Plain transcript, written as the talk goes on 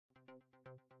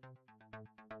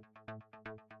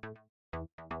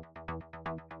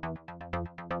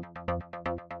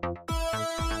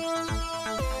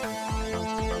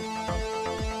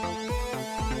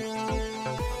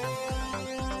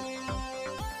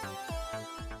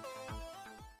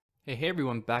Hey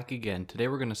everyone, back again. Today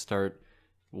we're going to start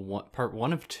part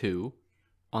one of two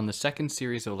on the second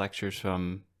series of lectures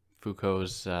from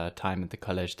Foucault's time at the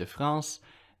Collège de France.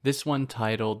 This one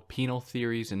titled Penal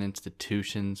Theories and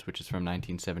Institutions, which is from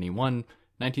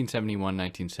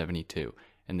 1972.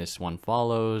 And this one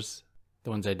follows the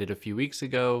ones I did a few weeks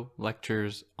ago,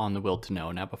 lectures on the will to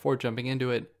know. Now before jumping into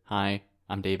it, hi,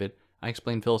 I'm David. I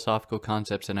explain philosophical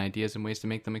concepts and ideas and ways to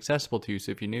make them accessible to you.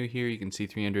 So if you're new here, you can see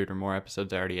 300 or more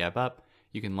episodes I already have up.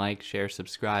 You can like, share,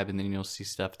 subscribe, and then you'll see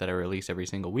stuff that I release every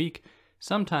single week,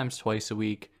 sometimes twice a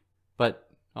week,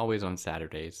 but always on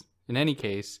Saturdays. In any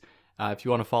case, if you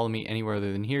want to follow me anywhere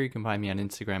other than here, you can find me on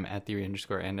Instagram at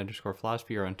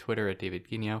theory_and_philosophy or on Twitter at David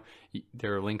Guignot.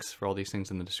 There are links for all these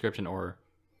things in the description or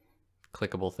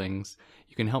clickable things.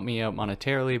 You can help me out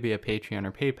monetarily via Patreon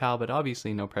or PayPal, but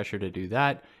obviously no pressure to do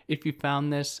that. If you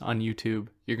found this on YouTube,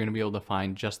 you're going to be able to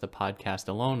find just the podcast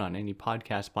alone on any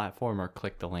podcast platform or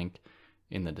click the link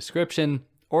in the description.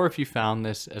 Or if you found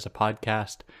this as a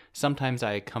podcast, sometimes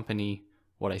I accompany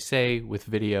what I say with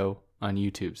video on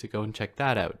YouTube, so go and check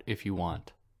that out if you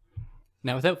want.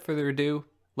 Now, without further ado,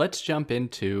 let's jump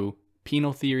into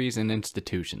Penal Theories and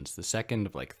Institutions, the second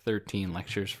of like 13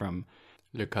 lectures from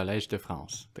Le Collège de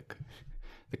France,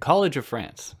 the College of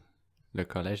France, Le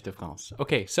Collège de France.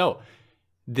 Okay, so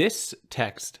this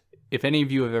text, if any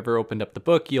of you have ever opened up the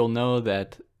book, you'll know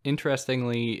that,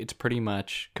 interestingly, it's pretty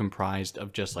much comprised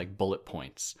of just like bullet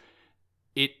points.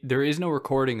 There is no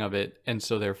recording of it, and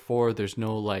so therefore there's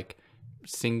no like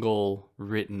single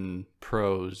written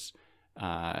prose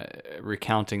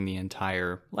recounting the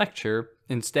entire lecture.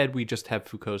 Instead, we just have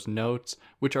Foucault's notes,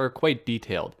 which are quite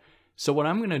detailed. So what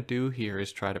I'm going to do here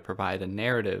is try to provide a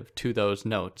narrative to those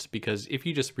notes, because if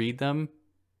you just read them,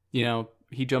 you know,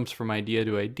 he jumps from idea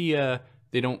to idea.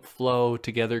 They don't flow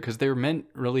together because they're meant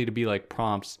really to be like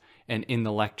prompts, and in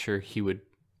the lecture he would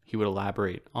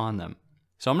elaborate on them.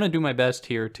 So I'm going to do my best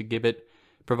here to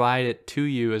provide it to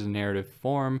you as a narrative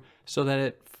form so that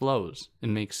it flows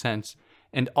and makes sense.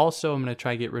 And also I'm going to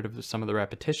try to get rid of some of the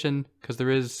repetition because there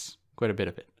is quite a bit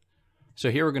of it. So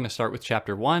here we're going to start with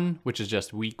chapter 1, which is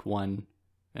just week 1,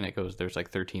 and there's like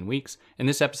 13 weeks. And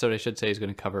this episode, I should say, is going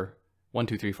to cover 1,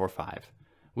 2, 3, 4, 5.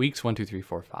 Weeks 1, 2, 3,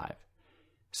 4, 5.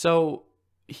 So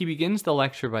he begins the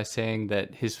lecture by saying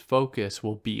that his focus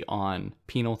will be on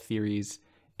penal theories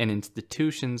and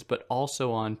institutions, but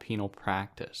also on penal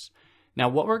practice. Now,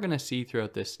 what we're going to see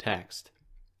throughout this text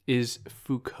is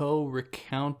Foucault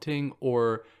recounting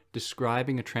or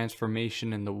describing a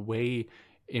transformation in the way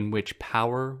in which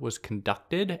power was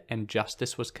conducted and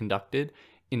justice was conducted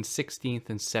in 16th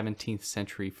and 17th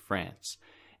century France.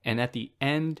 And at the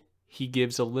end, he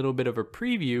gives a little bit of a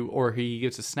preview, or he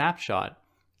gives a snapshot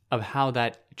of how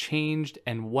that changed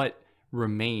and what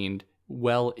remained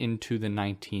well into the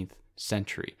 19th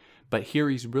century. But here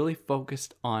he's really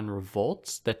focused on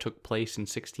revolts that took place in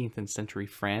 16th and century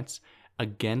France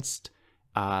against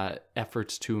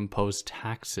efforts to impose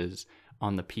taxes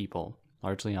on the people,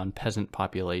 largely on peasant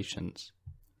populations.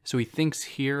 So he thinks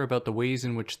here about the ways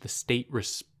in which the state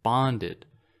responded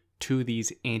to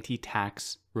these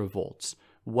anti-tax revolts.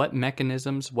 What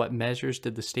mechanisms, what measures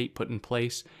did the state put in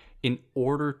place in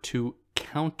order to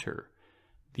counter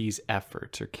these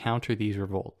efforts or counter these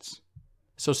revolts?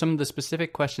 So some of the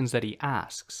specific questions that he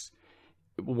asks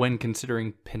when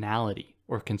considering penality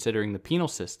or considering the penal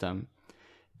system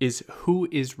is, who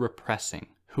is repressing?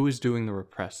 Who is doing the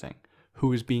repressing?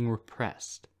 Who is being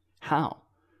repressed? How?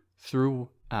 Through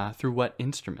what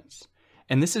instruments?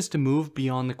 And this is to move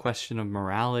beyond the question of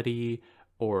morality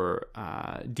or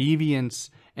deviance,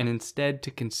 and instead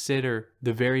to consider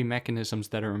the very mechanisms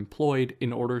that are employed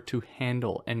in order to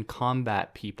handle and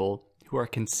combat people who are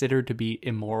considered to be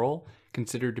immoral,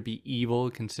 considered to be evil,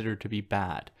 considered to be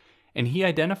bad. And he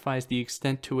identifies the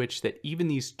extent to which that even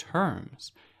these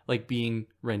terms, like being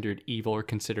rendered evil,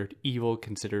 considered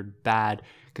bad,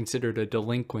 considered a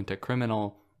delinquent, a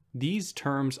criminal, these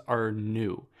terms are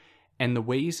new. And the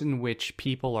ways in which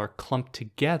people are clumped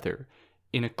together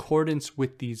in accordance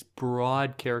with these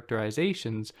broad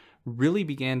characterizations really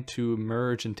began to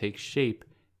emerge and take shape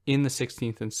in the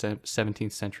 16th and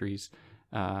 17th centuries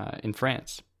in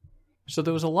France. So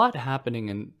there was a lot happening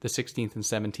in the 16th and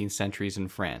 17th centuries in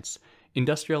France.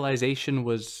 Industrialization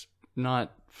was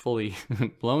not fully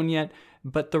blown yet,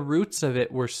 but the roots of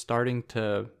it were starting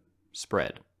to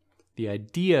spread. The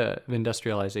idea of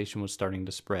industrialization was starting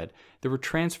to spread. There were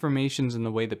transformations in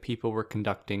the way that people were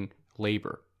conducting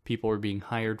labor. People were being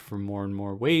hired for more and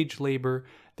more wage labor.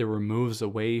 There were moves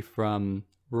away from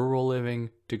rural living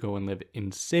to go and live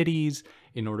in cities.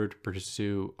 in order to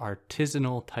pursue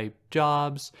artisanal type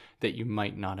jobs that you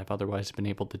might not have otherwise been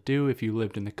able to do if you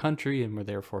lived in the country and were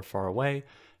therefore far away.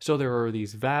 So there were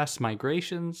these vast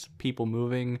migrations, people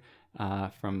moving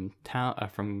from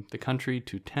the country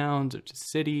to towns or to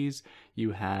cities.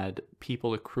 You had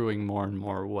people accruing more and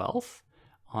more wealth.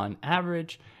 On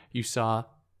average, you saw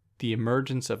the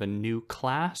emergence of a new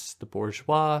class, the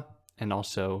bourgeois, and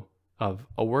also of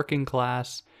a working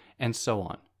class, and so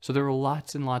on. So there were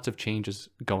lots and lots of changes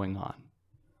going on.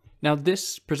 Now,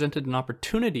 this presented an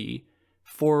opportunity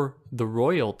for the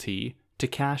royalty to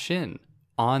cash in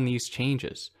on these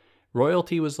changes.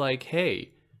 Royalty was like,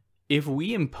 hey, if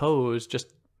we impose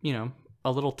just,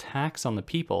 a little tax on the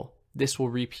people, this will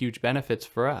reap huge benefits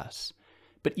for us.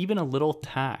 But even a little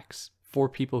tax for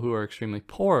people who are extremely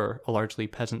poor, a largely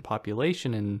peasant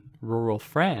population in rural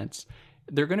France,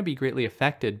 they're going to be greatly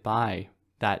affected by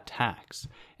that tax.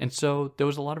 And so there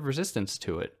was a lot of resistance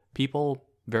to it. People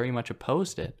very much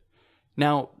opposed it.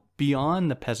 Now, beyond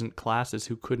the peasant classes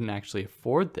who couldn't actually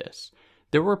afford this,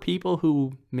 there were people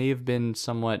who may have been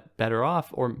somewhat better off,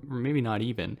 or maybe not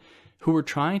even, who were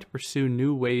trying to pursue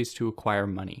new ways to acquire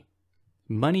money.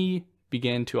 Money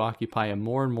began to occupy a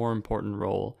more and more important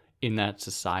role in that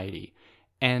society.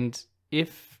 And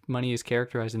if money is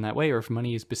characterized in that way, or if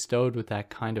money is bestowed with that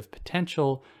kind of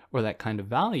potential or that kind of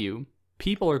value,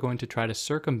 people are going to try to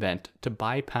circumvent, to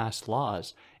bypass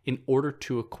laws in order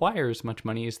to acquire as much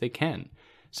money as they can.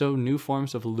 So new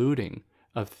forms of looting,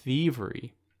 of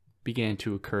thievery began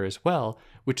to occur as well,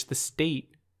 which the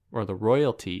state or the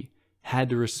royalty had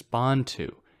to respond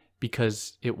to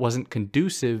because it wasn't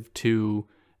conducive to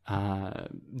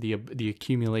the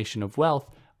accumulation of wealth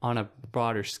on a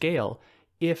broader scale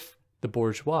if the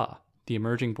bourgeois, the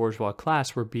emerging bourgeois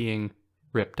class, were being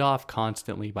ripped off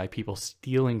constantly by people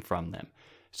stealing from them.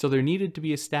 So there needed to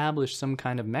be established some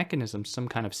kind of mechanism, some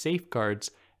kind of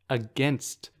safeguards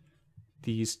against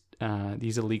these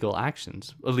illegal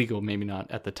actions. Illegal, maybe not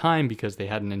at the time because they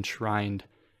hadn't enshrined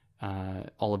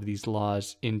all of these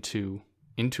laws into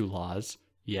laws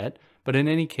yet. But in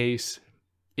any case,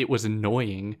 it was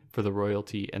annoying for the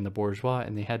royalty and the bourgeois,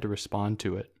 and they had to respond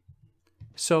to it.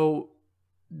 So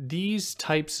these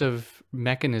types of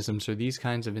mechanisms, or these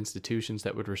kinds of institutions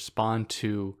that would respond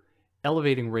to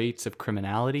elevating rates of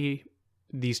criminality,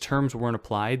 these terms weren't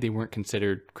applied. They weren't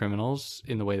considered criminals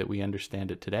in the way that we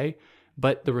understand it today.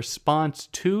 But the response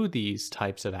to these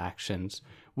types of actions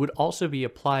would also be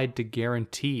applied to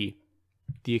guarantee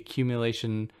the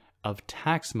accumulation of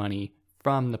tax money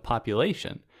from the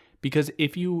population. Because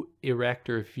if you erect,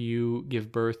 or if you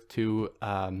give birth to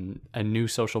a new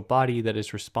social body that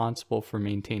is responsible for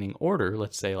maintaining order,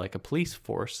 let's say like a police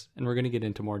force, and we're going to get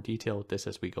into more detail with this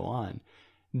as we go on,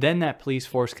 then that police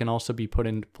force can also be put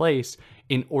into place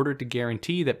in order to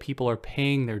guarantee that people are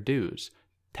paying their dues,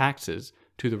 taxes,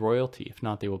 to the royalty. If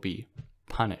not, they will be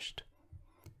punished.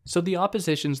 So the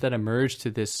oppositions that emerged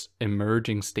to this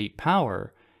emerging state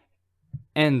power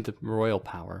and the royal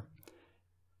power,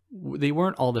 they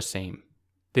weren't all the same.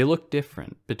 They looked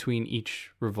different between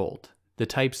each revolt. The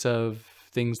types of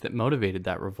things that motivated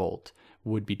that revolt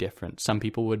would be different. Some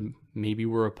people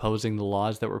were opposing the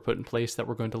laws that were put in place that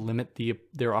were going to limit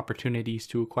their opportunities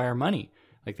to acquire money.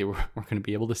 Like they weren't going to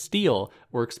be able to steal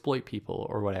or exploit people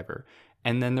or whatever.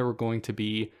 And then there were going to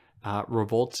be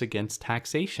revolts against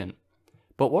taxation.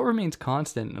 But what remains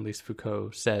constant, at least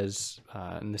Foucault says,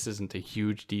 and this isn't a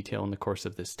huge detail in the course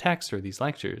of this text or these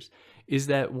lectures, is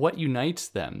that what unites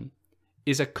them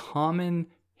is a common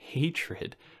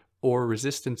hatred or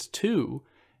resistance to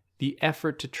the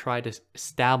effort to try to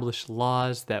establish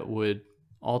laws that would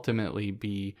ultimately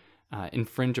be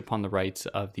infringe upon the rights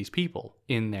of these people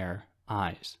in their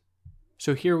eyes.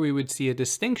 So here we would see a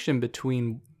distinction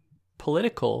between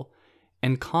political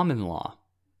and common law,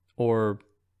 or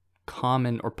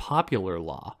common or popular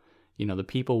law. The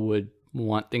people would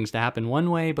want things to happen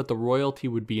one way, but the royalty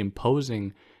would be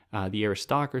imposing, the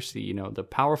aristocracy, the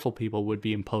powerful people would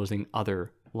be imposing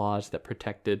other laws that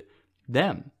protected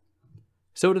them.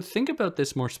 So to think about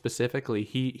this more specifically,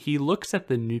 he looks at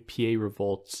the nu-pieds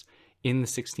revolts in the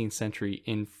 16th century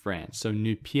in France. So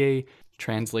nu-pieds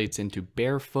translates into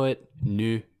barefoot,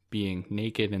 nu being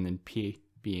naked, and then pied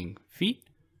being feet,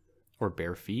 or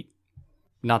bare feet.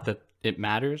 Not that it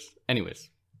matters. Anyways,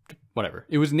 whatever.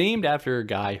 It was named after a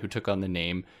guy who took on the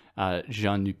name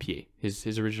Jean Nu-Pieds.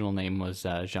 His original name was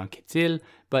Jean Quetil,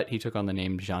 but he took on the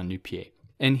name Jean Nu-Pieds.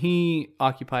 And he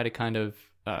occupied a kind of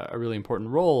a really important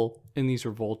role in these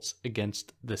revolts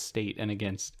against the state and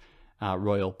against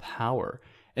royal power.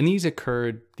 And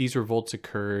these revolts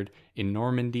occurred in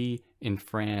Normandy, in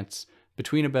France,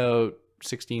 between about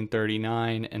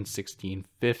 1639 and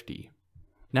 1650.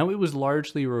 Now, it was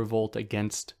largely a revolt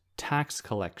against tax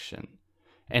collection.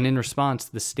 And in response,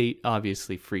 the state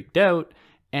obviously freaked out.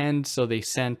 And so the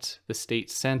state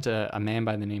sent a man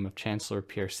by the name of Chancellor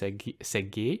Pierre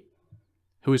Séguier,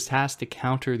 who was tasked to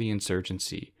counter the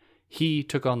insurgency. He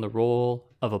took on the role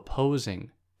of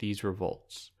opposing these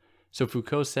revolts. So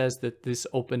Foucault says that this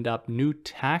opened up new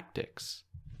tactics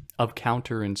of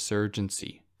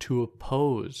counterinsurgency to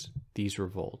oppose these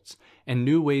revolts, and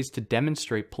new ways to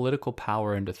demonstrate political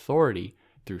power and authority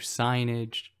through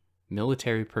signage,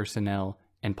 military personnel,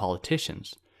 and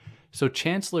politicians. So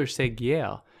Chancellor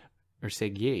Séguier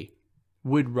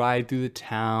would ride through the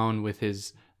town with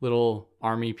his little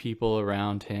army people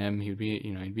around him. He'd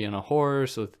be on a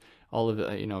horse with all of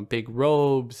the, big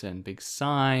robes and big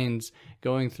signs,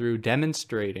 going through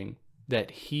demonstrating that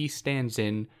he stands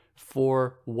in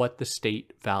for what the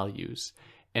state values.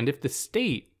 And if the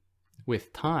state,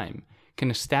 with time,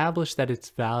 can establish that its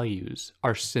values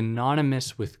are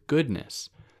synonymous with goodness,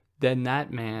 then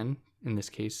that man, in this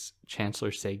case,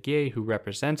 Chancellor Séguier, who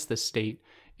represents the state,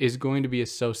 is going to be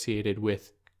associated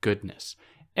with goodness.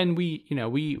 And we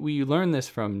learn this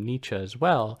from Nietzsche as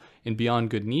well in Beyond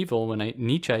Good and Evil, when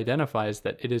Nietzsche identifies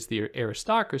that it is the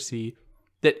aristocracy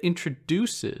that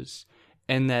introduces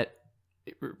and that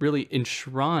really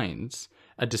enshrines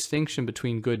a distinction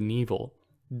between good and evil,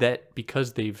 that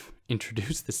because they've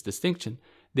introduced this distinction,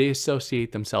 they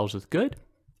associate themselves with good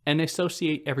and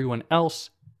associate everyone else,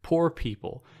 poor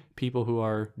people, people who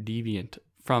are deviant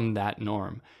from that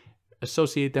norm,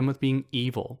 associate them with being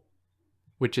evil,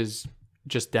 which is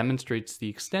just demonstrates the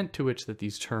extent to which that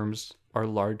these terms are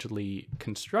largely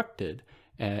constructed,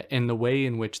 and the way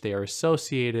in which they are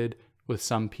associated with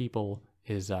some people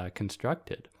is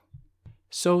constructed.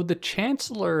 So the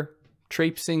chancellor,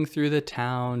 traipsing through the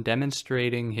town,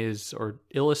 demonstrating or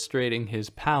illustrating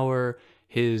his power,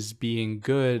 his being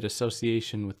good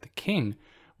association with the king,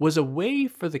 was a way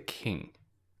for the king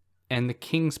and the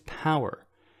king's power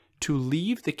to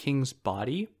leave the king's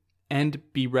body and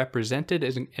be represented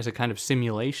as a kind of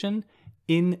simulation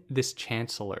in this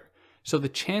chancellor. So the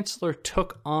chancellor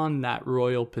took on that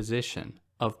royal position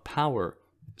of power,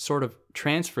 sort of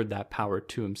transferred that power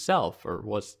to himself, or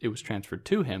it was transferred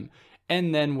to him.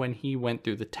 And then when he went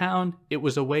through the town, it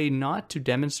was a way not to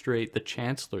demonstrate the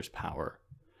chancellor's power,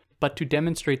 but to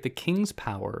demonstrate the king's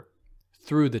power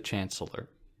through the chancellor.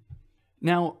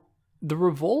 Now, the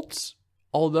revolts,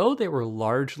 although they were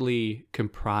largely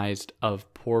comprised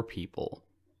of poor people,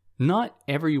 not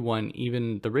everyone,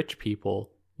 even the rich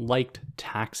people, liked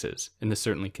taxes. And this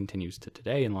certainly continues to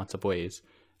today in lots of ways.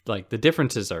 Like, the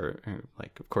differences are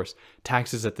like, of course,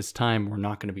 taxes at this time were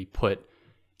not going to be put,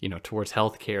 towards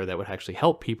healthcare that would actually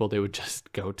help people. They would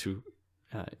just go to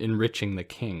enriching the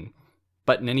king.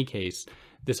 But in any case,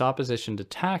 this opposition to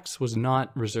tax was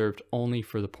not reserved only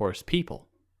for the poorest people.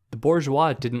 The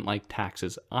bourgeois didn't like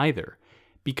taxes either,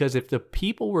 because if the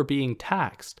people were being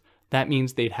taxed, that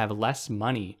means they'd have less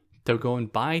money to go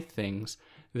and buy things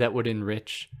that would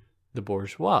enrich the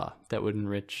bourgeois, that would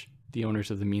enrich the owners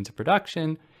of the means of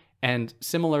production. And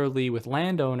similarly with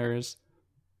landowners,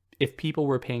 if people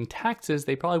were paying taxes,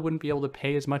 they probably wouldn't be able to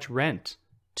pay as much rent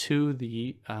to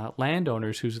the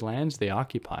landowners whose lands they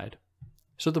occupied.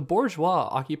 So the bourgeois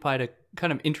occupied a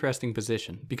kind of interesting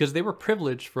position because they were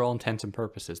privileged for all intents and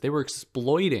purposes. They were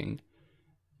exploiting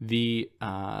the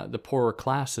poorer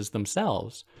classes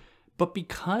themselves, but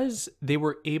because they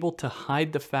were able to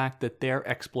hide the fact that their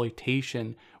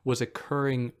exploitation was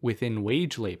occurring within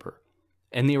wage labor,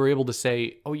 and they were able to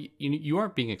say, oh, you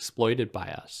aren't being exploited by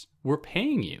us, we're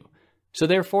paying you, so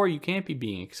therefore you can't be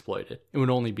being exploited. It would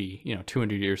only be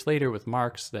 200 years later with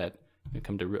Marx that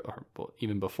come to, or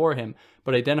even before him,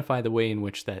 but identify the way in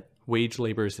which that wage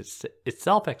labor is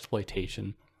itself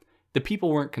exploitation. The people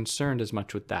weren't concerned as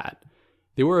much with that.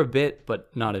 They were a bit,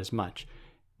 but not as much.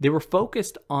 They were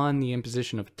focused on the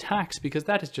imposition of tax because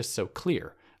that is just so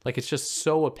clear. Like, it's just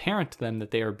so apparent to them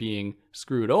that they are being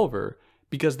screwed over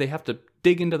because they have to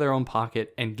dig into their own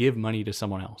pocket and give money to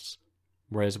someone else.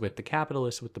 Whereas with the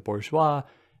capitalists, with the bourgeois,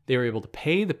 they were able to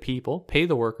pay the people, pay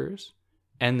the workers,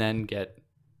 and then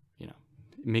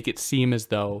make it seem as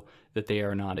though that they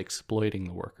are not exploiting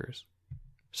the workers.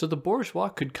 So the bourgeois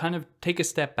could kind of take a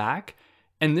step back,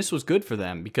 and this was good for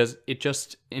them because it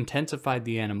just intensified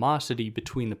the animosity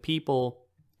between the people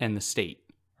and the state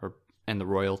and the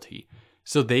royalty.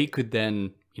 So they could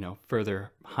then,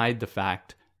 further hide the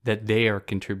fact that they are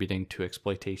contributing to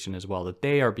exploitation as well, that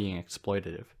they are being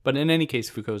exploitative. But in any case,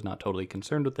 Foucault is not totally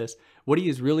concerned with this. What he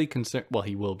is really concerned, well,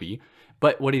 he will be,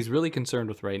 but what he's really concerned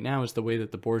with right now is the way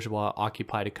that the bourgeois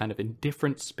occupied a kind of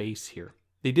indifferent space here.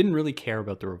 They didn't really care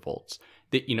about the revolts.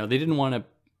 They didn't want to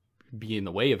be in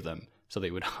the way of them. So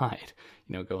they would hide,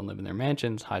 go and live in their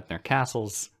mansions, hide in their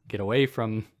castles, get away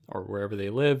from, or wherever they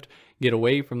lived, get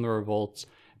away from the revolts.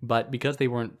 But because they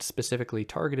weren't specifically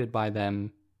targeted by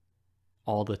them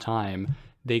all the time,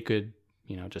 they could,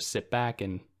 just sit back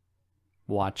and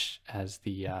watch as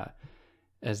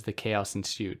the chaos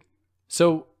ensued.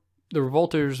 So the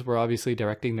revolters were obviously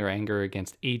directing their anger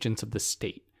against agents of the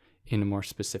state in a more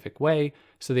specific way.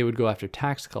 So they would go after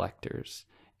tax collectors,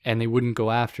 and they wouldn't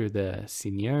go after the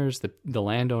seigneurs, the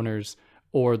landowners,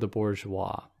 or the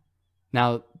bourgeois.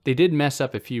 Now, they did mess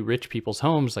up a few rich people's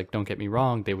homes, like, don't get me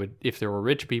wrong, they would, if there were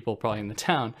rich people probably in the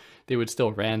town, they would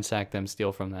still ransack them,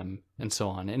 steal from them, and so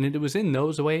on. And it was in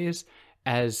those ways,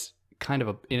 as kind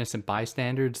of innocent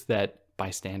bystanders,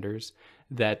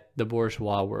 that the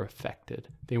bourgeois were affected.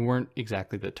 They weren't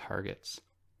exactly the targets.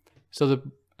 So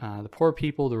the poor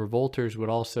people, the revolters, would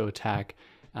also attack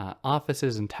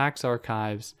offices and tax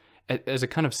archives as a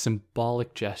kind of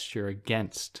symbolic gesture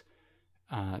against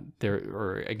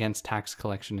against tax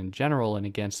collection in general, and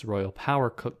against royal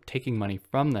power taking money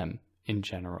from them in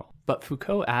general. But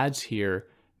Foucault adds here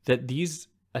that these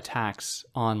attacks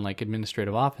on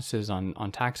administrative offices,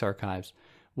 on tax archives,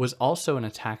 was also an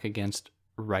attack against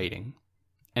writing.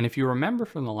 And if you remember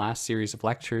from the last series of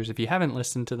lectures, if you haven't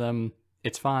listened to them,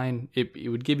 it's fine. It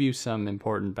would give you some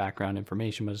important background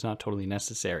information, but it's not totally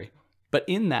necessary. But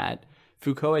in that,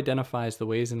 Foucault identifies the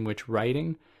ways in which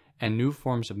writing and new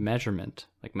forms of measurement,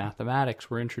 like mathematics,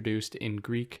 were introduced in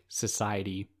Greek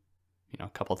society, a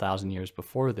couple thousand years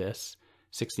before this,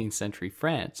 16th century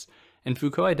France. And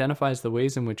Foucault identifies the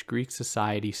ways in which Greek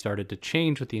society started to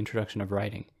change with the introduction of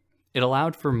writing. It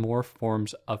allowed for more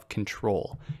forms of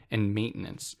control and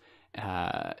maintenance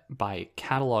by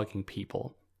cataloging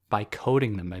people, by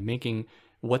coding them, by making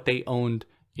what they owned,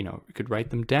 you could write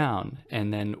them down,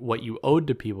 and then what you owed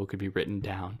to people could be written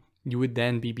down. You would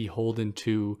then be beholden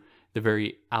to the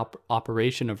very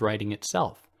operation of writing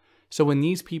itself. So when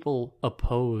these people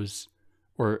oppose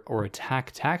or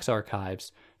attack tax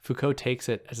archives, Foucault takes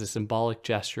it as a symbolic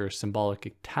gesture, a symbolic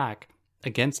attack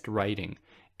against writing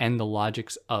and the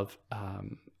logics of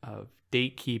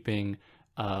date keeping,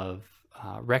 of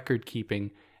record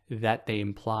keeping that they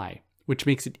imply, which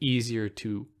makes it easier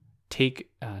to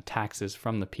take taxes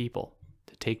from the people,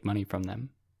 to take money from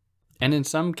them. And in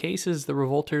some cases, the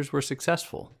revolters were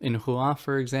successful. In Rouen,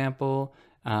 for example,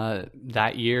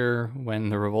 that year when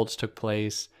the revolts took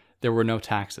place, there were no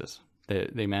taxes.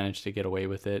 They managed to get away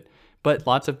with it. But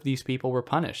lots of these people were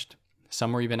punished.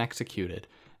 Some were even executed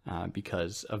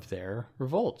because of their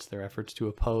revolts, their efforts to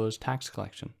oppose tax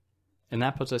collection. And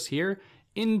that puts us here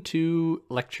into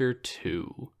Lecture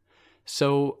 2.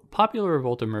 So, popular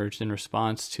revolt emerged in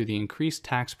response to the increased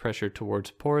tax pressure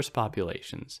towards poorest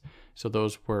populations. So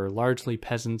those were largely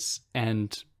peasants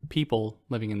and people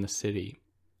living in the city.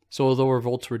 So although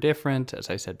revolts were different,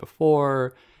 as I said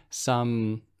before,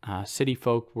 some city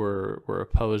folk were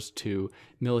opposed to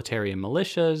military and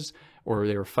militias, or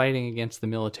they were fighting against the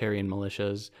military and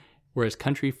militias, whereas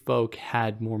country folk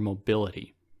had more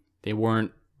mobility. They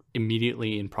weren't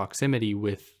immediately in proximity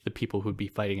with the people who'd be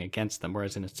fighting against them,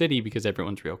 whereas in a city, because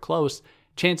everyone's real close,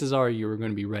 chances are you were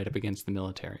going to be right up against the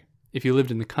military. If you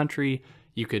lived in the country,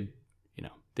 you could,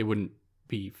 they wouldn't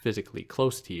be physically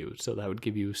close to you, so that would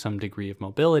give you some degree of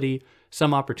mobility,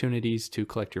 some opportunities to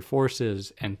collect your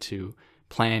forces and to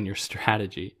plan your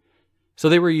strategy. So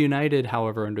they were united,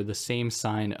 however, under the same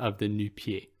sign of the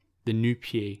nu-pieds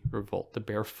revolt, the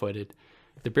bare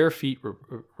feet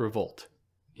revolt,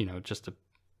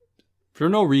 for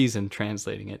no reason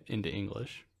translating it into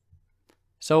English.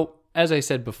 So, as I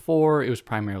said before, it was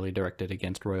primarily directed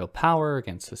against royal power,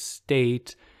 against the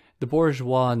state. The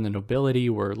bourgeois and the nobility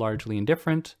were largely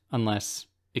indifferent, unless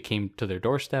it came to their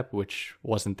doorstep, which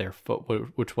wasn't the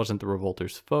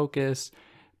revolters' focus.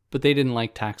 But they didn't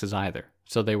like taxes either,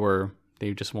 so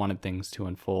they just wanted things to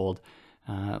unfold,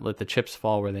 let the chips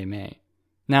fall where they may.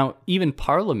 Now, even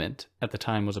Parliament at the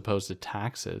time was opposed to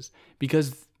taxes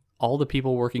because all the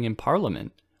people working in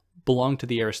Parliament belonged to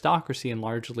the aristocracy, and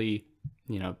largely,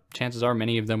 chances are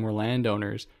many of them were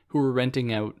landowners who were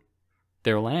renting out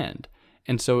their land.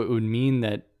 And so it would mean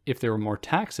that if there were more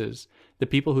taxes, the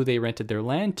people who they rented their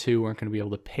land to weren't going to be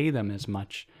able to pay them as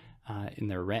much in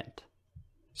their rent.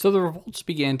 So the revolts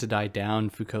began to die down,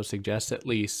 Foucault suggests at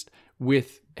least,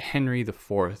 with Henry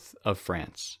IV of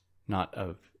France, not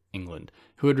of England,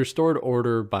 who had restored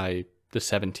order by the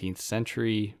 17th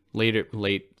century, late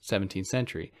 17th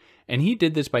century. And he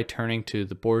did this by turning to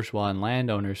the bourgeois and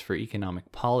landowners for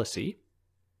economic policy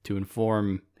to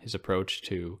inform his approach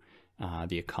to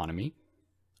the economy.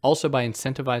 Also by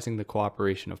incentivizing the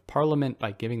cooperation of Parliament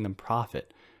by giving them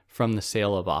profit from the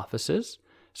sale of offices.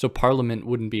 So Parliament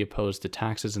wouldn't be opposed to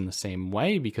taxes in the same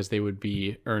way because they would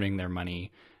be earning their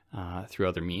money through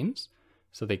other means.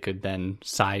 So they could then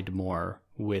side more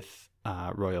with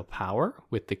royal power,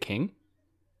 with the king.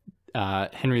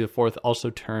 Henry IV also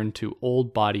turned to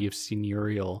old body of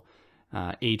seigneurial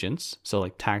agents, so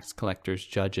like tax collectors,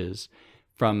 judges,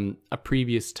 from a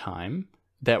previous time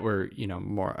that were,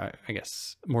 more, I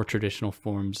guess, more traditional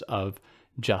forms of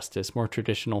justice, more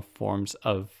traditional forms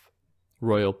of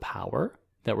royal power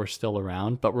that were still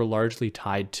around, but were largely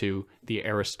tied to the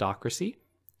aristocracy.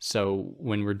 So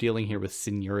when we're dealing here with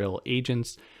seigneurial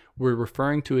agents, we're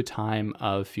referring to a time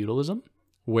of feudalism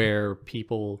where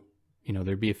people,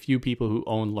 there'd be a few people who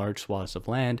owned large swaths of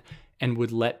land and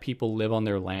would let people live on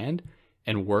their land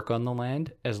and work on the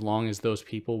land as long as those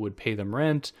people would pay them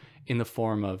rent in the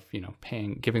form of,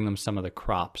 giving them some of the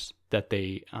crops that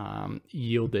they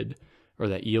yielded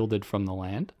from the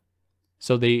land.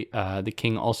 So the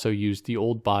king also used the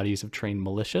old bodies of trained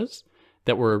militias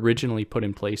that were originally put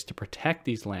in place to protect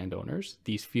these landowners,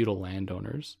 these feudal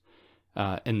landowners,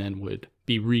 and then would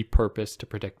be repurposed to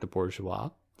protect the bourgeois.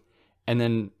 And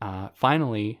then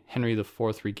finally, Henry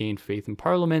IV regained faith in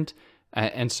Parliament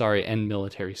and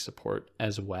military support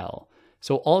as well.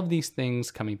 So all of these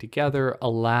things coming together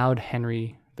allowed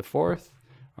Henry IV,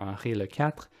 Henri le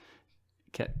IV,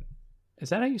 is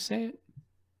that how you say it?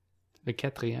 Le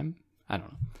quatrième? I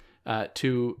don't know.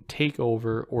 To take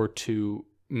over or to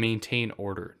maintain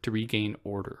order, to regain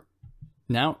order.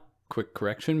 Now, quick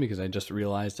correction, because I just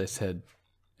realized I said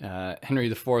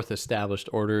Henry IV established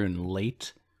order in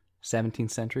late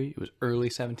 17th century. It was early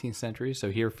 17th century.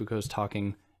 So here Foucault's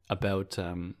talking about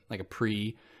like a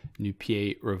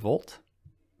pre-Nu-Pied revolt.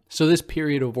 So this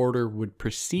period of order would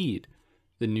precede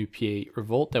the Nu-Pied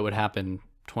revolt that would happen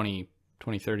 20,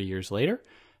 30 years later.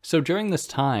 So during this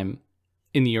time,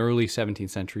 in the early 17th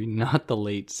century, not the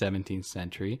late 17th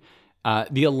century,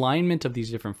 the alignment of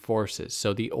these different forces,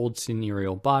 so the old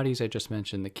seigneurial bodies I just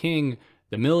mentioned, the king,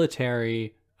 the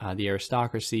military, the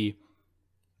aristocracy,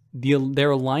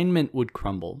 their alignment would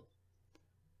crumble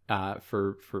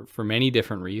for many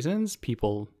different reasons.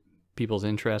 People's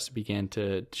interests began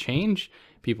to change.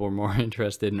 People were more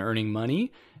interested in earning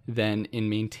money than in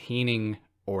maintaining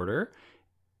order,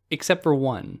 except for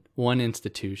one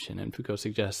institution. And Foucault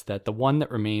suggests that the one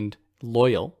that remained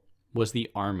loyal was the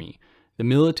army. The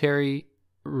military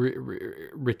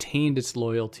retained its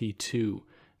loyalty to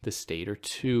the state or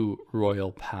to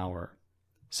royal power.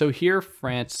 So here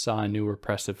France saw a new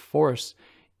repressive force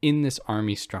in this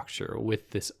army structure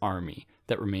with this army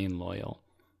that remained loyal.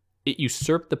 It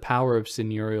usurped the power of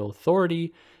seigneurial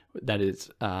authority, that is,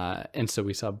 and so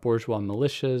we saw bourgeois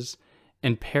militias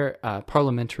and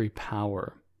parliamentary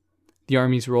power. The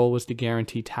army's role was to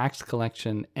guarantee tax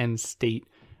collection and state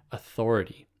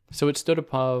authority. So it stood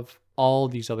above all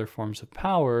these other forms of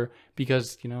power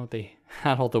because, they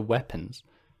had all the weapons.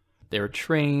 They were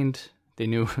trained, they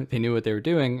knew what they were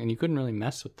doing, and you couldn't really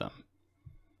mess with them.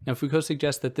 Now, Foucault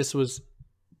suggests that this was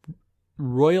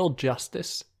royal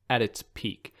justice at its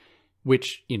peak,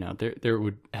 which, there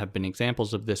would have been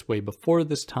examples of this way before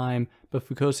this time, but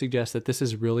Foucault suggests that this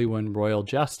is really when royal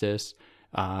justice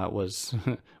was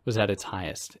at its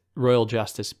highest. Royal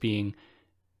justice being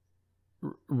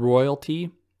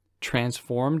royalty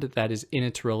transformed, that is, in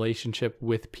its relationship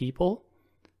with people,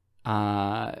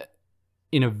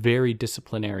 in a very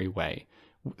disciplinary way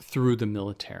through the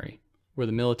military, where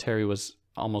the military was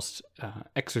almost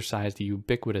exercised a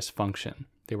ubiquitous function.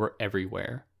 They were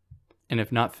everywhere. And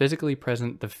if not physically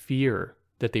present, the fear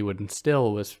that they would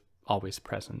instill was always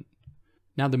present.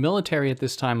 Now, the military at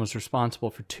this time was responsible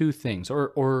for two things,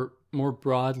 or more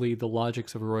broadly, the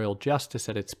logics of royal justice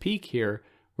at its peak here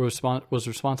was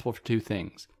responsible for two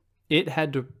things. It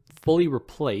had to fully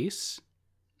replace,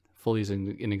 fully is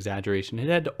an exaggeration, it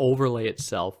had to overlay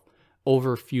itself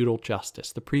over feudal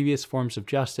justice, the previous forms of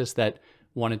justice that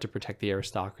wanted to protect the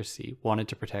aristocracy, wanted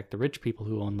to protect the rich people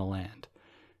who owned the land.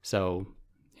 So,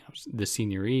 the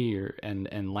seigneurie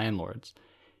and landlords.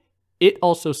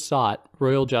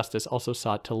 Royal justice also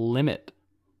sought to limit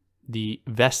the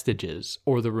vestiges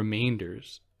or the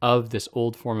remainders of this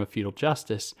old form of feudal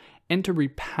justice and to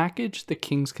repackage the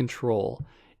king's control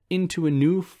into a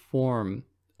new form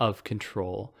of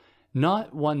control,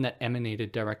 not one that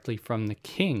emanated directly from the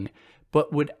king,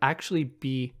 but would actually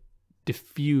be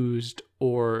diffused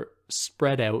or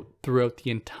spread out throughout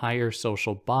the entire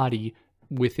social body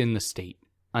within the state,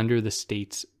 under the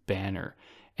state's banner.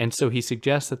 And so he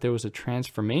suggests that there was a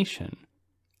transformation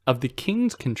of the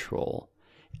king's control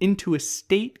into a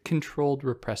state-controlled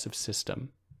repressive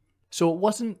system. So it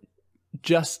wasn't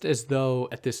just as though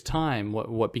at this time,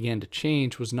 what began to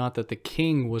change was not that the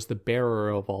king was the bearer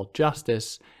of all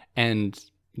justice and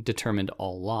determined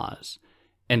all laws.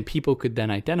 And people could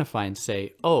then identify and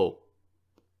say, oh,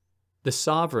 the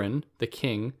sovereign, the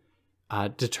king,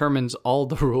 determines all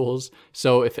the rules.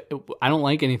 So if I don't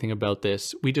like anything about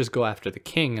this, we just go after the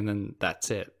king, and then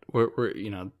that's it. We're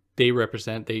they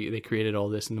represent, they created all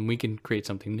this, and then we can create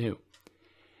something new.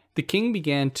 The king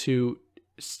began to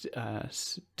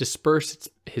disperse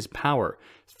his power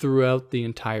throughout the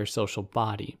entire social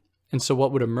body. And so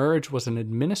what would emerge was an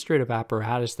administrative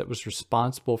apparatus that was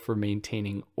responsible for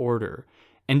maintaining order.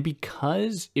 And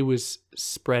because it was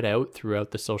spread out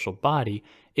throughout the social body,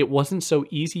 it wasn't so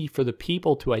easy for the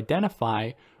people to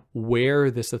identify where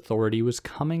this authority was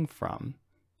coming from.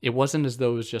 It wasn't as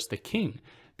though it was just the king,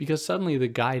 because suddenly the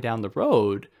guy down the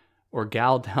road or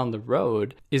gal down the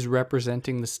road is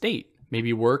representing the state.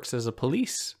 Maybe works as a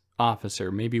police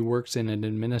officer, maybe works in an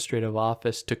administrative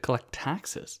office to collect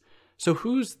taxes. So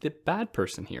who's the bad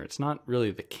person here? It's not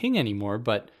really the king anymore,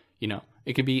 but,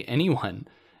 it could be anyone.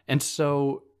 And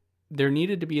so there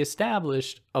needed to be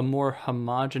established a more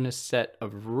homogeneous set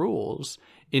of rules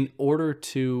in order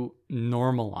to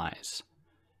normalize,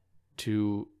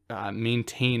 to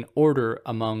maintain order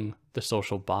among the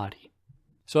social body.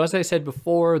 So as I said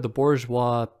before, the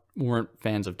bourgeois weren't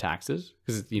fans of taxes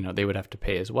because, they would have to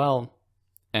pay as well.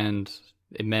 And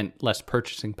it meant less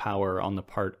purchasing power on the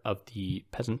part of the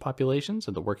peasant populations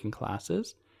of the working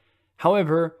classes.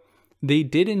 However, they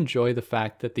did enjoy the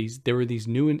fact that there were these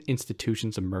new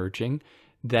institutions emerging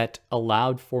that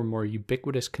allowed for more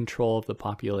ubiquitous control of the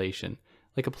population,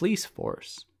 like a police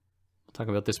force. We'll talk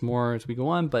about this more as we go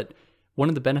on, but one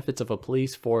of the benefits of a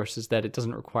police force is that it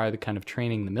doesn't require the kind of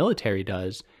training the military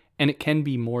does, and it can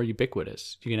be more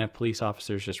ubiquitous. You can have police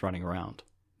officers just running around,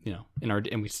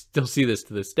 and we still see this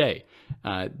to this day,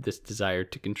 this desire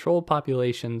to control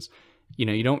populations.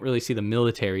 You don't really see the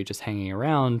military just hanging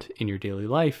around in your daily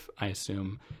life, I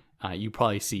assume. You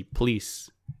probably see police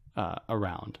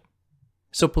around.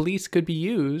 So police could be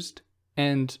used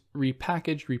and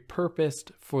repackaged,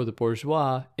 repurposed for the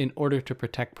bourgeois in order to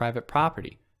protect private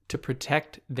property, to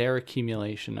protect their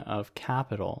accumulation of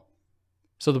capital.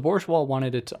 So the bourgeois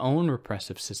wanted its own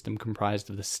repressive system comprised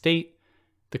of the state,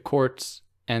 the courts,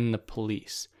 and the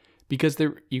police. Because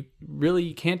you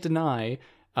can't deny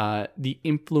the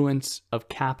influence of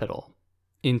capital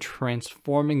in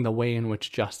transforming the way in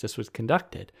which justice was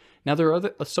conducted. Now, there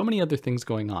are so many other things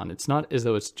going on. It's not as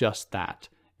though it's just that.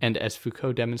 And as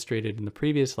Foucault demonstrated in the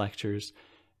previous lectures,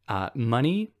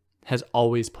 money has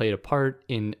always played a part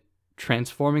in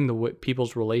transforming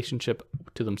people's relationship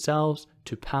to themselves,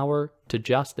 to power, to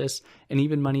justice, and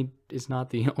even money is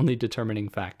not the only determining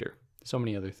factor. So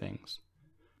many other things.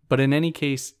 But in any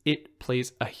case, it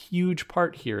plays a huge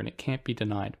part here, and it can't be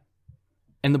denied.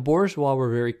 And the bourgeois were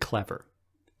very clever.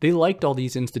 They liked all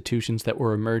these institutions that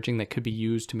were emerging that could be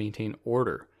used to maintain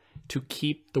order, to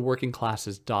keep the working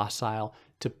classes docile,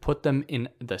 to put them in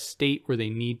the state where they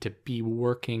need to be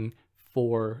working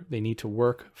for, they need to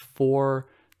work for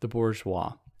the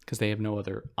bourgeois, because they have no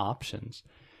other options.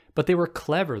 But they were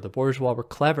clever. The bourgeois were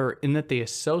clever in that they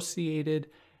associated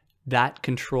that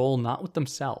control not with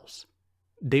themselves.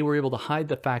 They were able to hide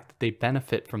the fact that they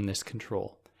benefit from this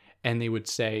control. And they would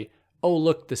say, oh,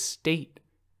 look, the state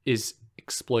is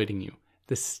exploiting you.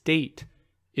 The state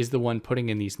is the one putting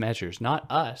in these measures, not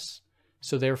us.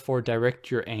 So therefore,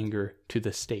 direct your anger to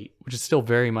the state, which is still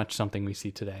very much something we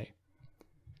see today.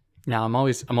 Now, I'm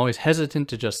always hesitant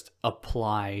to just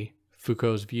apply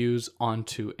Foucault's views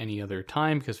onto any other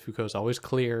time, because Foucault's always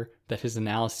clear that his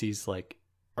analyses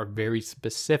are very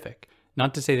specific.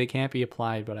 Not to say they can't be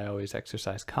applied, but I always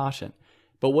exercise caution.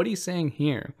 But what he's saying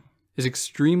here is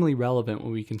extremely relevant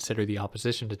when we consider the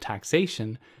opposition to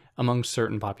taxation among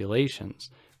certain populations,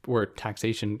 where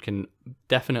taxation can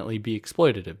definitely be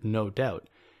exploitative, no doubt.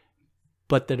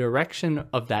 But the direction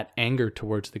of that anger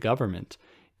towards the government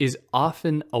is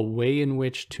often a way in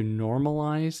which to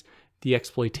normalize the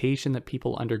exploitation that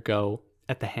people undergo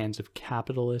at the hands of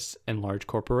capitalists and large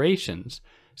corporations.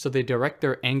 So they direct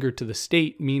their anger to the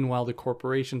state. Meanwhile, the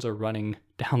corporations are running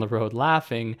down the road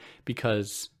laughing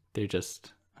because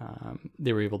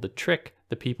they were able to trick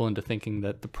the people into thinking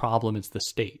that the problem is the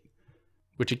state,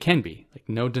 which it can be,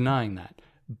 no denying that.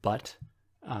 But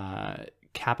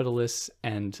capitalists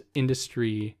and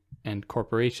industry and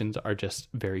corporations are just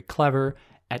very clever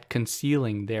at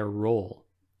concealing their role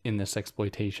in this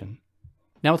exploitation.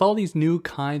 Now, with all these new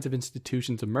kinds of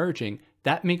institutions emerging,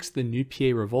 that makes the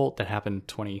Nu-Pieds revolt that happened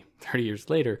 20, 30 years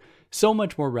later so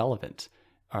much more relevant,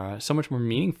 so much more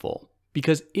meaningful,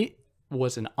 because it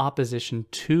was an opposition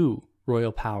to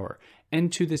royal power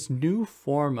and to this new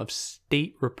form of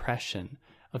state repression,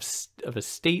 of a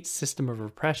state system of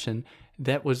repression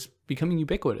that was becoming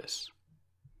ubiquitous.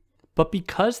 But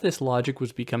because this logic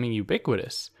was becoming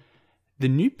ubiquitous, the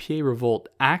Nu-Pieds revolt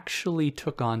actually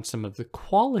took on some of the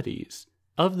qualities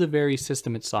of the very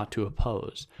system it sought to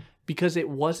oppose, because it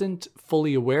wasn't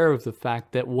fully aware of the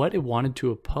fact that what it wanted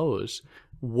to oppose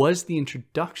was the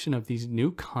introduction of these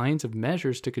new kinds of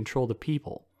measures to control the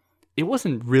people. It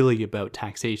wasn't really about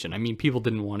taxation. I mean, people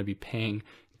didn't want to be paying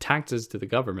taxes to the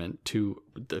government, to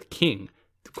the king.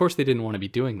 Of course, they didn't want to be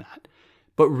doing that.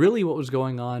 But really what was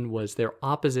going on was their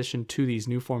opposition to these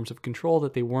new forms of control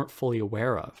that they weren't fully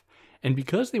aware of. And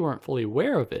because they weren't fully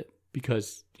aware of it,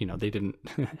 because, they didn't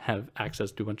have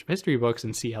access to a bunch of history books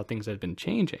and see how things had been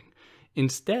changing,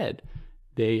 instead,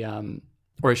 they,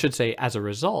 or I should say, as a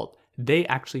result, they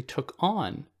actually took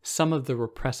on some of the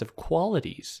repressive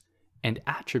qualities and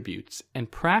attributes and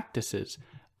practices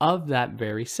of that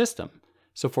very system.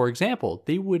 So, for example,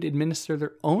 they would administer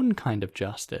their own kind of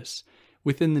justice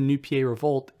within the Nu-Pieds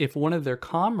revolt. If one of their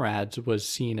comrades was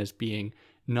seen as being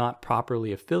not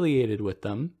properly affiliated with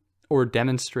them or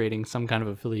demonstrating some kind of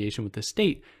affiliation with the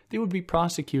state, they would be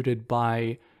prosecuted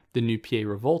by the Nu-Pieds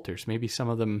revolters. Maybe some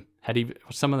of them had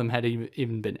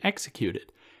even been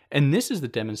executed. And this is the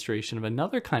demonstration of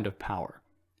another kind of power,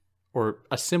 or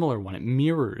a similar one. It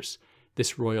mirrors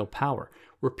this royal power,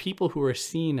 where people who are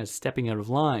seen as stepping out of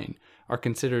line are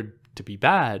considered to be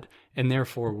bad and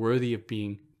therefore worthy of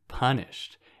being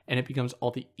punished. And it becomes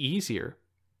all the easier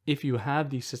if you have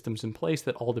these systems in place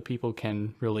that all the people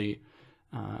can really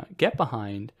get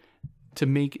behind, to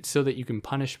make it so that you can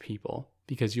punish people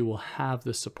because you will have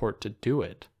the support to do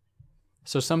it.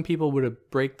 So some people would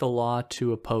break the law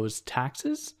to oppose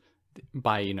taxes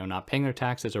by, not paying their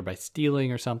taxes, or by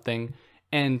stealing or something.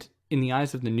 And in the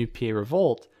eyes of the Nu-Pieds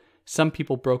revolt, some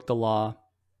people broke the law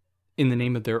in the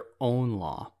name of their own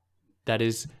law. That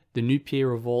is, the Nu-Pieds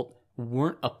revolt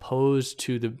weren't opposed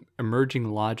to the emerging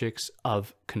logics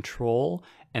of control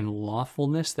and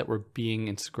lawfulness that were being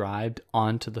inscribed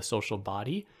onto the social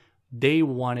body. They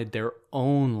wanted their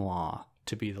own law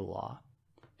to be the law.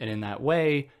 And in that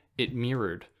way, it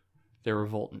mirrored, their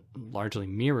revolt largely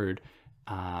mirrored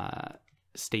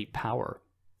state power,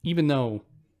 even though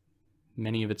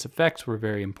many of its effects were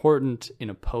very important in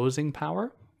opposing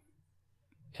power.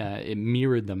 It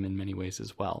mirrored them in many ways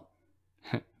as well.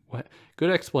 What good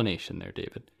explanation there,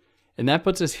 David. And that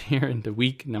puts us here into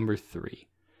week number 3.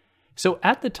 So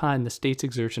at the time, the state's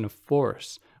exertion of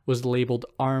force was labeled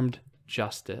armed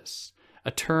justice,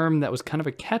 a term that was kind of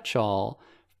a catch-all,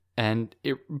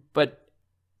 but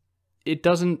it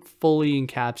doesn't fully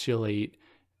encapsulate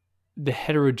the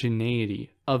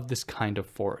heterogeneity of this kind of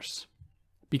force.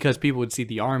 Because people would see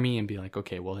the army and be like,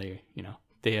 okay, well,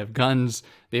 they have guns,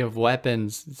 they have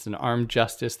weapons, it's an armed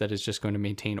justice that is just going to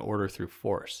maintain order through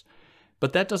force.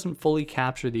 But that doesn't fully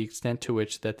capture the extent to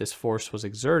which that this force was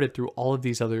exerted through all of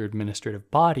these other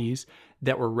administrative bodies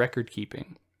that were record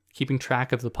keeping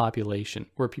track of the population,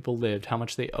 where people lived, how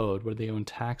much they owed, where they owed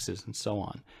taxes, and so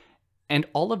on. And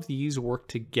all of these worked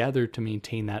together to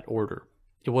maintain that order.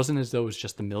 It wasn't as though it was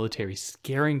just the military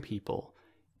scaring people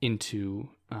into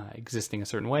existing a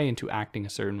certain way, into acting a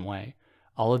certain way.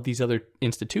 All of these other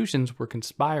institutions were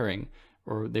conspiring,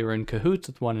 or they were in cahoots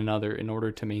with one another in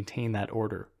order to maintain that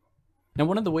order. Now,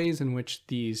 one of the ways in which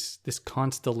this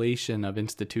constellation of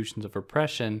institutions of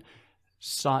oppression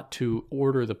sought to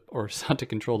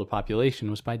control the population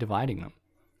was by dividing them.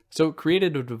 So it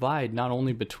created a divide not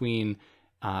only between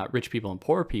rich people and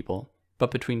poor people,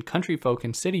 but between country folk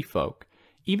and city folk,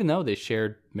 even though they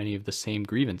shared many of the same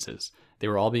grievances. They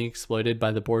were all being exploited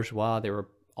by the bourgeois. They were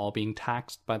all being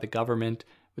taxed by the government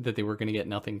that they were going to get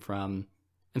nothing from.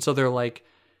 And so they're like,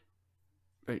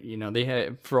 they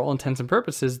had, for all intents and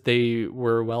purposes, they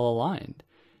were well aligned.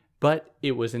 But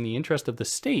it was in the interest of the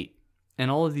state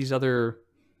and all of these other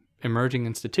emerging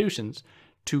institutions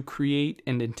to create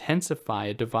and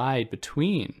intensify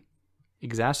exacerbate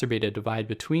a divide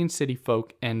between city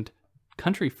folk and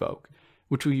country folk,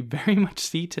 which we very much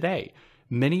see today.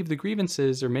 Many of the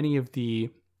grievances, or many of the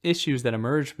issues that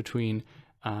emerge between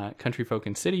country folk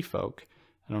and city folk,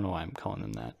 I don't know why I'm calling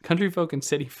them that, country folk and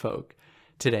city folk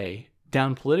today,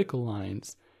 down political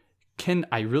lines, can,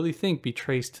 I really think, be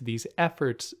traced to these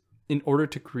efforts in order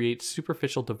to create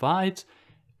superficial divides,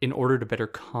 in order to better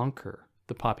conquer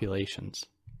the populations,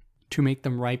 to make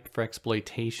them ripe for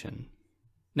exploitation.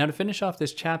 Now, to finish off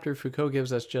this chapter, Foucault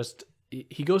gives us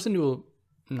he goes into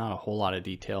not a whole lot of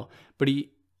detail, but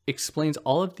he explains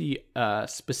all of the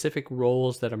specific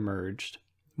roles that emerged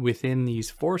within these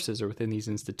forces or within these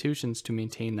institutions to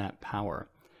maintain that power.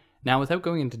 Now, without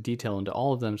going into detail into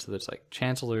all of them, so there's like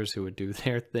chancellors who would do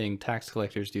their thing, tax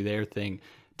collectors do their thing,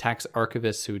 tax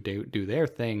archivists who do their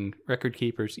thing, record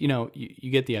keepers,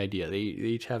 you get the idea. They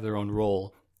each have their own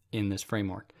role in this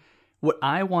framework. What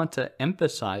I want to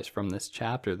emphasize from this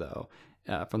chapter, though,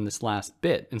 from this last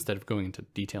bit, instead of going into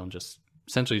detail and just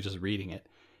essentially just reading it,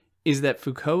 is that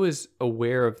Foucault is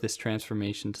aware of this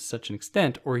transformation to such an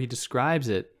extent, or he describes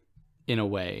it in a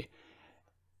way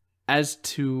as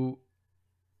to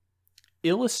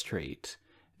illustrate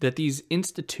that these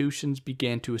institutions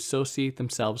began to associate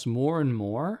themselves more and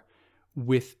more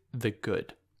with the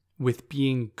good, with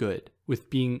being good, with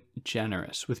being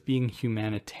generous, with being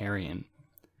humanitarian.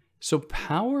 So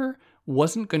power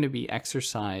wasn't going to be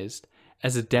exercised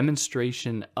as a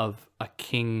demonstration of a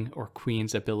king or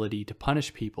queen's ability to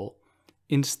punish people.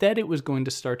 Instead, it was going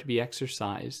to start to be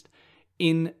exercised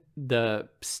in the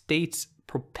state's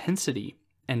propensity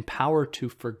and power to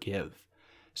forgive.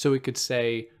 So it could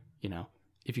say,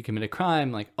 if you commit a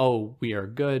crime, like, oh, we are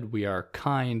good, we are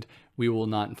kind, we will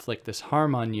not inflict this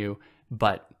harm on you,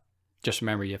 but just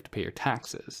remember you have to pay your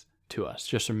taxes to us.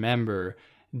 Just remember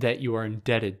that you are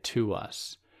indebted to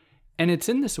us. And it's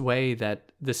in this way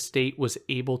that the state was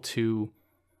able to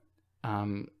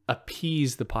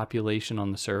appease the population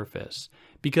on the surface.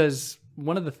 Because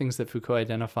one of the things that Foucault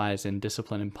identifies in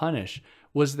Discipline and Punish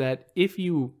was that if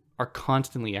you are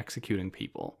constantly executing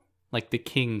people, like the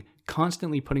king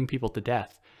constantly putting people to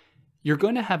death, you're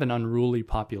going to have an unruly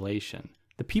population.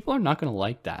 The people are not going to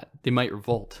like that. They might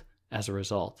revolt as a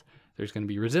result. There's going to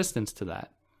be resistance to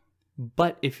that.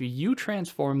 But if you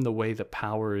transform the way that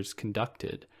power is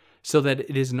conducted so that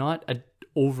it is not an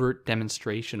overt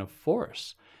demonstration of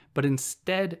force, but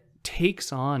instead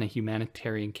takes on a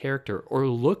humanitarian character or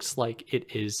looks like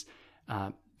it is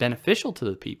beneficial to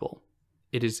the people,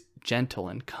 it is gentle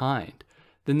and kind,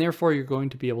 then therefore you're going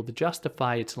to be able to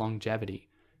justify its longevity.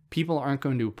 People aren't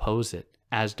going to oppose it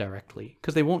as directly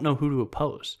because they won't know who to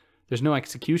oppose. There's no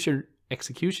executioner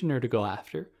to go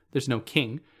after. There's no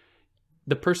king.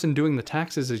 The person doing the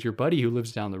taxes is your buddy who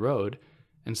lives down the road.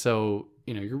 And so,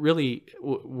 you're really,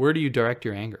 where do you direct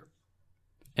your anger?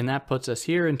 And that puts us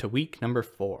here into week number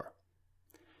 4.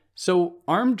 So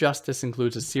armed justice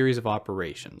includes a series of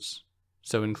operations.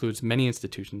 So it includes many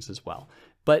institutions as well.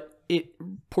 But it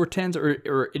portends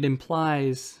or it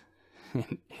implies,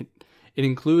 it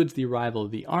includes the arrival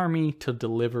of the army to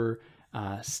deliver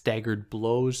staggered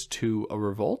blows to a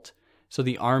revolt. So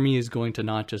the army is going to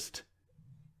not just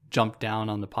jump down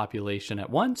on the population at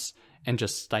once and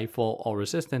just stifle all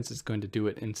resistance. It's going to do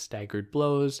it in staggered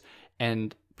blows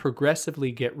and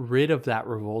progressively get rid of that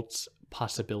revolt's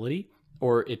possibility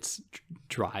or its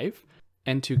drive,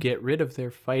 and to get rid of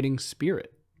their fighting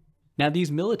spirit. Now,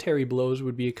 these military blows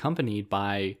would be accompanied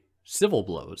by civil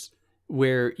blows,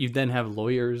 where you then have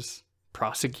lawyers,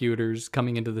 prosecutors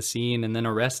coming into the scene and then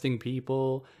arresting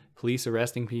people, police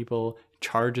arresting people,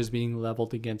 charges being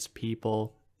leveled against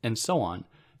people, and so on.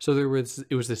 So it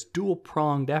was this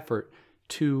dual-pronged effort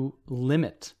to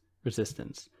limit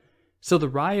resistance. So the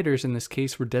rioters in this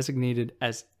case were designated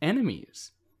as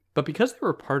enemies, but because they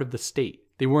were part of the state,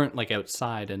 they weren't like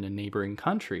outside in a neighboring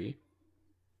country,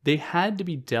 they had to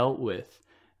be dealt with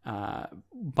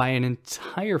by an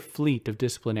entire fleet of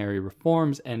disciplinary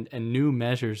reforms and new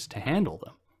measures to handle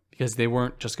them, because they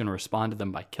weren't just going to respond to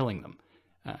them by killing them,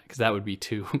 because that would be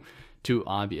too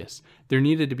obvious. There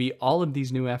needed to be all of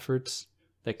these new efforts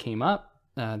that came up,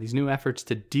 these new efforts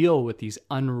to deal with these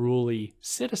unruly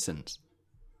citizens.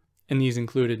 And these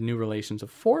included new relations of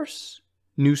force,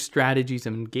 new strategies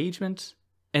of engagement,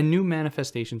 and new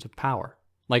manifestations of power,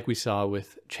 like we saw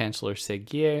with Chancellor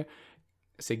Séguier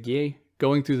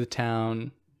going through the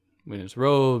town in his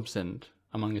robes and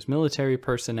among his military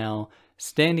personnel,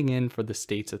 standing in for the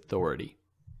state's authority.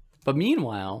 But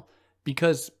meanwhile,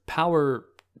 because power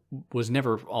was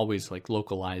never always like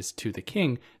localized to the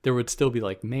king, there would still be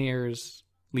like mayors,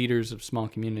 leaders of small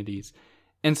communities.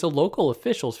 And so local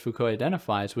officials, Foucault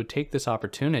identifies, would take this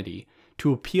opportunity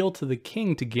to appeal to the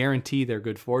king to guarantee their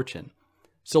good fortune.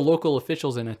 So local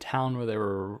officials in a town where there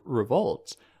were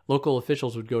revolts, local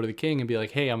officials would go to the king and be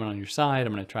like, hey, I'm on your side.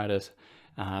 I'm going to try to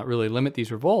really limit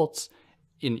these revolts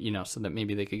so that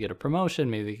maybe they could get a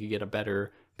promotion, maybe they could get a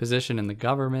better position in the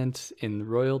government, in the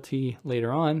royalty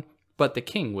later on. But the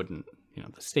king wouldn't,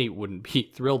 the state wouldn't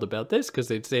be thrilled about this, because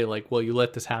they'd say like, well, you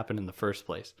let this happen in the first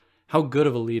place. How good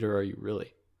of a leader are you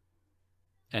really?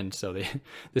 And so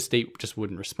the state just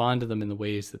wouldn't respond to them in the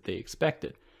ways that they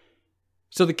expected.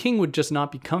 So the king would just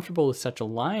not be comfortable with such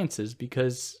alliances,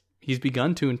 because he's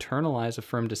begun to internalize a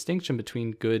firm distinction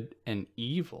between good and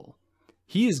evil.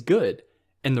 He is good,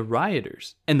 And the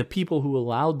rioters and the people who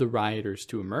allowed the rioters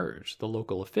to emerge, the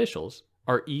local officials,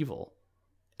 are evil.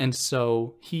 And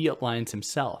so he aligns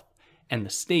himself and the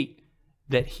state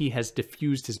that he has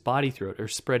diffused his body throughout, or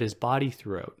spread his body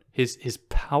throughout, his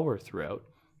power throughout,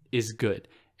 is good.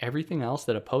 Everything else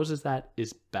that opposes that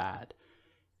is bad.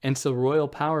 And so royal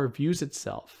power views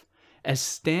itself as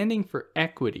standing for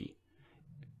equity,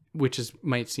 which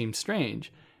might seem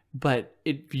strange, but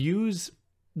it views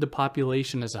the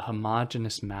population as a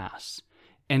homogeneous mass,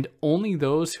 and only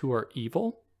those who are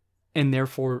evil and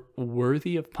therefore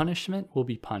worthy of punishment will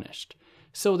be punished.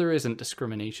 So there isn't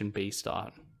discrimination based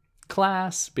on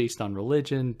class, based on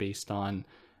religion, based on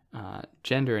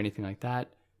gender, anything like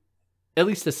that, at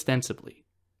least ostensibly.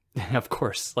 Of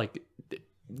course, like,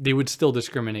 they would still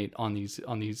discriminate on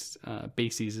these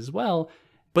bases as well,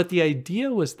 but the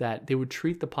idea was that they would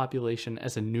treat the population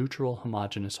as a neutral,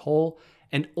 homogeneous whole,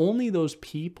 and only those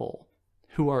people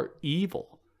who are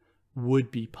evil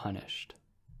would be punished.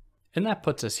 And that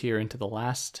puts us here into the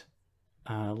last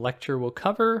lecture we'll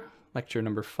cover, lecture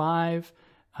number 5,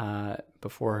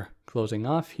 before closing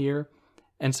off here.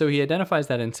 And so he identifies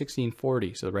that in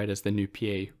 1640, so right as the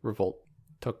Nu-Pieds revolt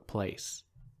took place.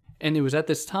 And it was at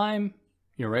this time,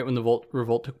 right when the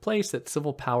revolt took place, that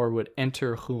civil power would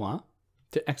enter Rouen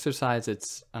to exercise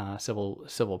its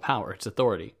civil power, its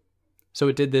authority. So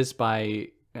it did this by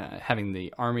having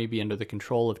the army be under the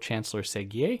control of Chancellor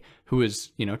Séguier, who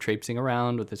was, traipsing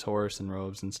around with his horse and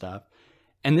robes and stuff.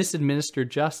 And this administered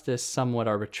justice somewhat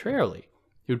arbitrarily.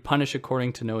 He would punish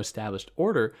according to no established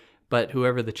order, but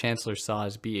whoever the chancellor saw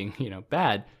as being,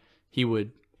 bad, he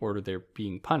would order their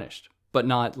being punished. But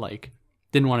not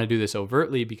didn't want to do this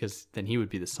overtly, because then he would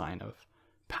be the sign of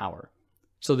power.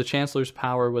 So the chancellor's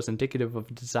power was indicative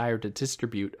of a desire to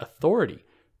distribute authority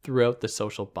throughout the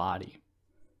social body.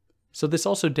 So this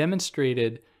also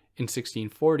demonstrated in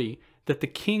 1640 that the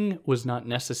king was not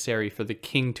necessary for the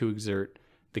king to exert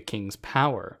the king's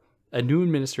power. A new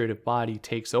administrative body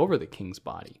takes over the king's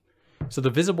body. So the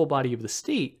visible body of the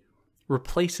state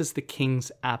replaces the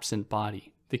king's absent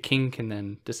body. The king can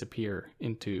then disappear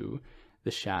into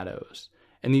the shadows.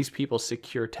 And these people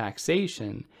secure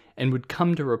taxation and would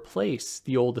come to replace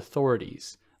the old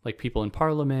authorities, like people in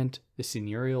parliament, the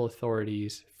seigneurial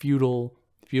authorities,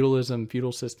 feudalism,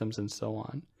 feudal systems, and so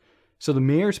on. So the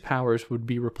mayor's powers would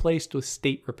be replaced with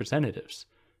state representatives.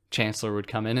 Chancellor would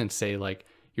come in and say,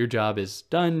 your job is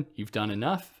done, you've done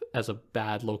enough as a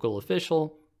bad local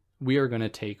official, we are going to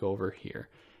take over here.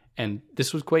 And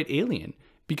this was quite alien,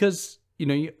 because,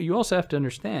 you also have to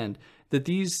understand that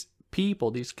these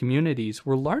people, these communities,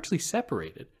 were largely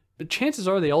separated. But chances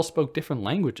are they all spoke different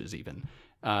languages even.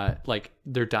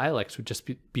 Their dialects would just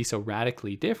be so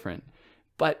radically different.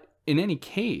 But in any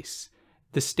case,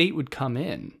 the state would come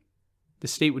in. The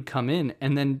state would come in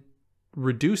and then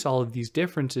reduce all of these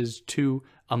differences to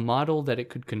a model that it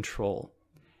could control.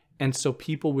 And so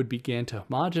people would begin to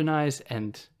homogenize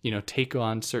and, take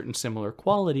on certain similar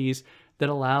qualities that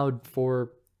allowed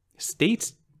for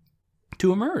states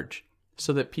to emerge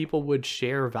so that people would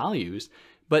share values.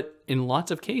 But in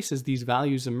lots of cases, these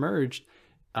values emerged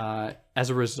as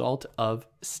a result of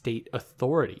state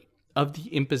authority, of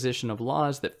the imposition of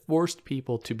laws that forced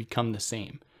people to become the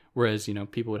same. Whereas,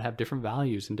 people would have different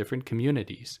values in different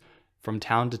communities. From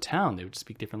town to town, they would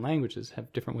speak different languages,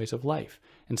 have different ways of life,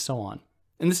 and so on.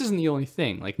 And this isn't the only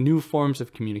thing. New forms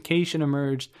of communication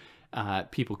emerged.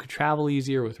 People could travel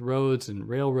easier with roads and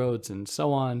railroads and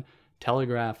so on.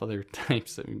 Telegraph, other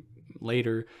types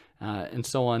later, and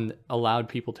so on, allowed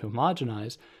people to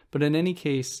homogenize. But in any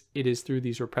case, it is through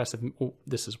these repressive,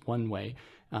 this is one way,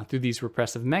 through these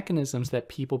repressive mechanisms that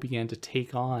people began to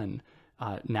take on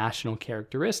national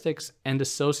characteristics and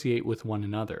associate with one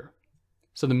another.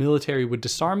 So the military would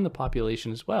disarm the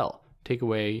population as well, take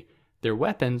away their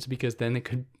weapons, because then they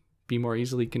could be more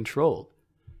easily controlled.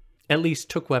 At least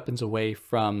took weapons away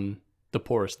from the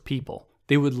poorest people.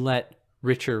 They would let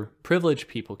richer, privileged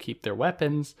people keep their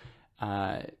weapons,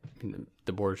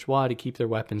 the bourgeois to keep their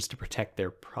weapons to protect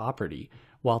their property,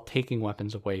 while taking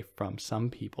weapons away from some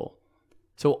people.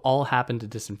 So all happened to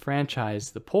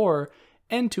disenfranchise the poor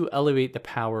and to elevate the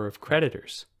power of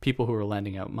creditors, people who were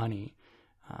lending out money,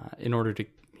 in order to,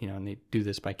 and they do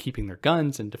this by keeping their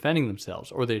guns and defending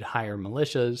themselves, or they'd hire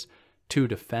militias to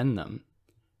defend them.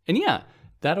 And yeah,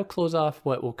 that'll close off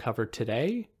what we'll cover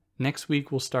today. Next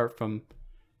week, we'll start from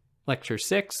lecture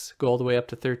 6, go all the way up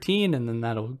to 13, and then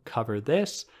that'll cover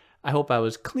this. I hope I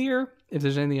was clear. If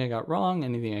there's anything I got wrong,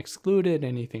 anything I excluded,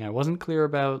 anything I wasn't clear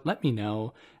about, let me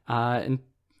know. And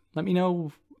let me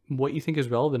know what you think is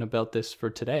relevant about this for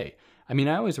today. I mean,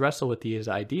 I always wrestle with these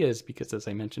ideas because, as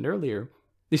I mentioned earlier,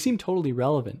 They seem totally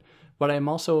relevant, but I'm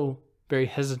also very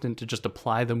hesitant to just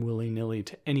apply them willy-nilly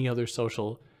to any other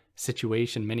social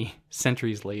situation many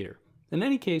centuries later. In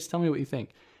any case, tell me what you think.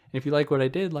 And if you like what I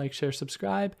did, like, share,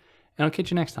 subscribe, and I'll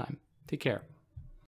catch you next time. Take care.